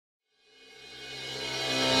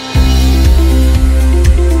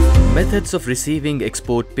Methods of receiving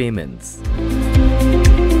export payments.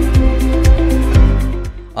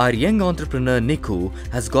 Our young entrepreneur Niku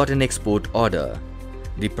has got an export order.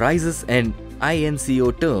 The prices and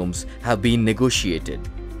INCO terms have been negotiated.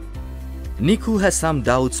 Niku has some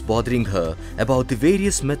doubts bothering her about the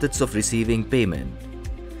various methods of receiving payment.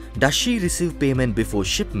 Does she receive payment before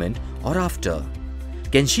shipment or after?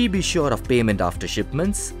 Can she be sure of payment after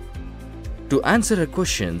shipments? To answer her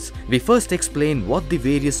questions, we first explain what the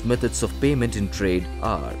various methods of payment in trade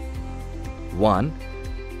are. 1.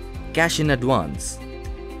 Cash in advance.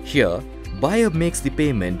 Here, buyer makes the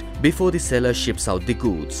payment before the seller ships out the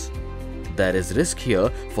goods. There is risk here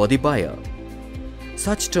for the buyer.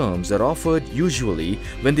 Such terms are offered usually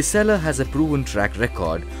when the seller has a proven track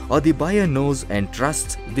record or the buyer knows and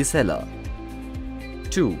trusts the seller.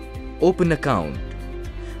 2. Open account.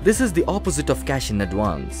 This is the opposite of cash in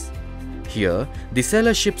advance. Here, the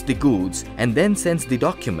seller ships the goods and then sends the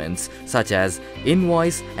documents such as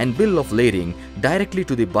invoice and bill of lading directly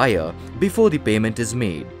to the buyer before the payment is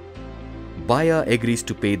made. Buyer agrees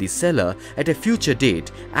to pay the seller at a future date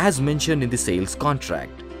as mentioned in the sales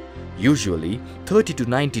contract, usually 30 to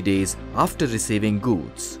 90 days after receiving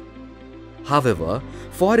goods. However,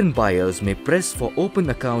 foreign buyers may press for open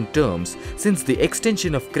account terms since the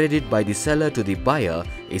extension of credit by the seller to the buyer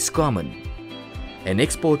is common. An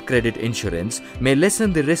export credit insurance may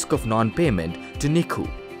lessen the risk of non-payment to Niku.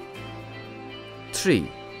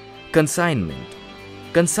 3. Consignment.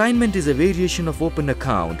 Consignment is a variation of open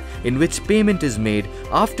account in which payment is made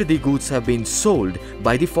after the goods have been sold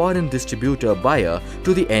by the foreign distributor buyer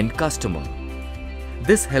to the end customer.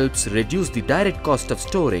 This helps reduce the direct cost of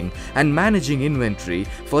storing and managing inventory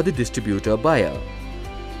for the distributor buyer.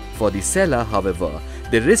 For the seller, however,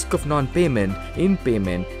 the risk of non-payment in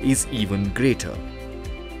payment is even greater.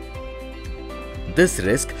 This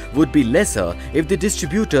risk would be lesser if the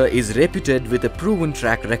distributor is reputed with a proven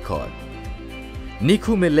track record.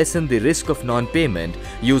 Niku may lessen the risk of non-payment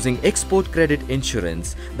using export credit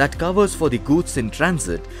insurance that covers for the goods in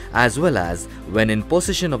transit as well as when in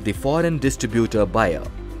possession of the foreign distributor buyer.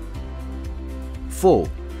 4.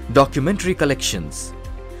 Documentary collections.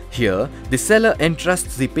 Here, the seller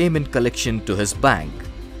entrusts the payment collection to his bank.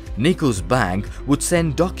 Niku's bank would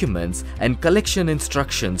send documents and collection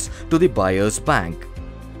instructions to the buyer's bank.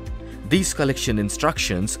 These collection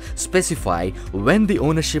instructions specify when the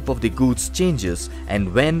ownership of the goods changes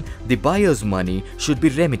and when the buyer's money should be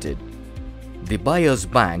remitted. The buyer's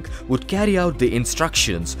bank would carry out the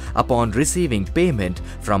instructions upon receiving payment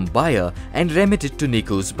from buyer and remit it to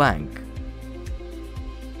Niku's bank.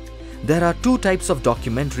 There are two types of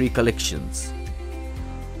documentary collections.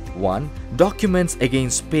 1. Documents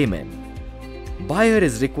against payment. Buyer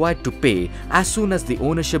is required to pay as soon as the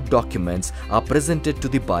ownership documents are presented to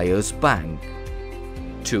the buyer's bank.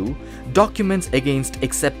 2. Documents against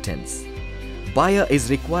acceptance. Buyer is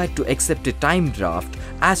required to accept a time draft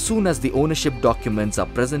as soon as the ownership documents are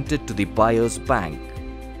presented to the buyer's bank.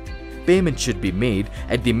 Payment should be made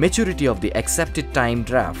at the maturity of the accepted time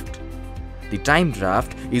draft. The time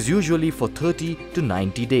draft is usually for 30 to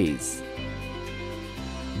 90 days.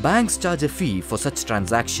 Banks charge a fee for such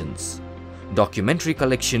transactions. Documentary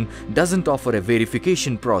collection doesn't offer a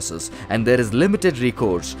verification process and there is limited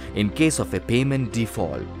recourse in case of a payment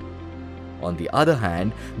default. On the other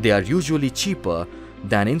hand, they are usually cheaper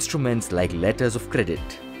than instruments like letters of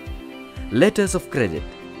credit. Letters of credit.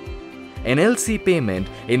 An LC payment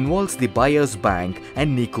involves the buyer's bank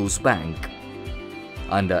and Niku's bank.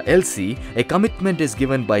 Under LC, a commitment is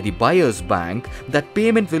given by the buyer's bank that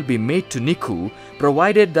payment will be made to Niku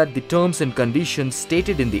provided that the terms and conditions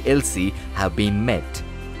stated in the LC have been met.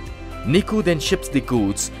 Niku then ships the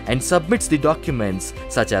goods and submits the documents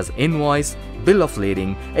such as invoice, bill of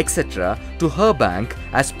lading, etc. to her bank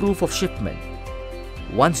as proof of shipment.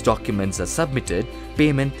 Once documents are submitted,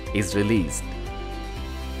 payment is released.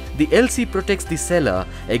 The LC protects the seller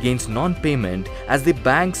against non-payment as the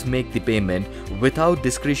banks make the payment without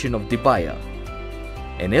discretion of the buyer.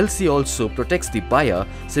 An LC also protects the buyer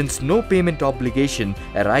since no payment obligation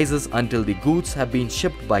arises until the goods have been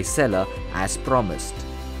shipped by seller as promised.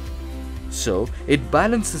 So, it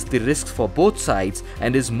balances the risks for both sides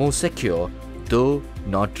and is more secure, though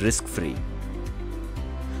not risk-free.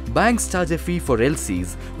 Banks charge a fee for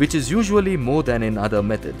LCs, which is usually more than in other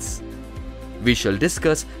methods. We shall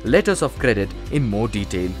discuss letters of credit in more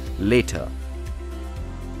detail later.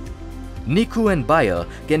 Niku and buyer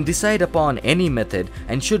can decide upon any method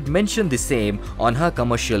and should mention the same on her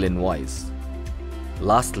commercial invoice.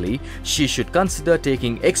 Lastly, she should consider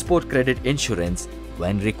taking export credit insurance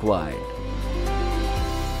when required.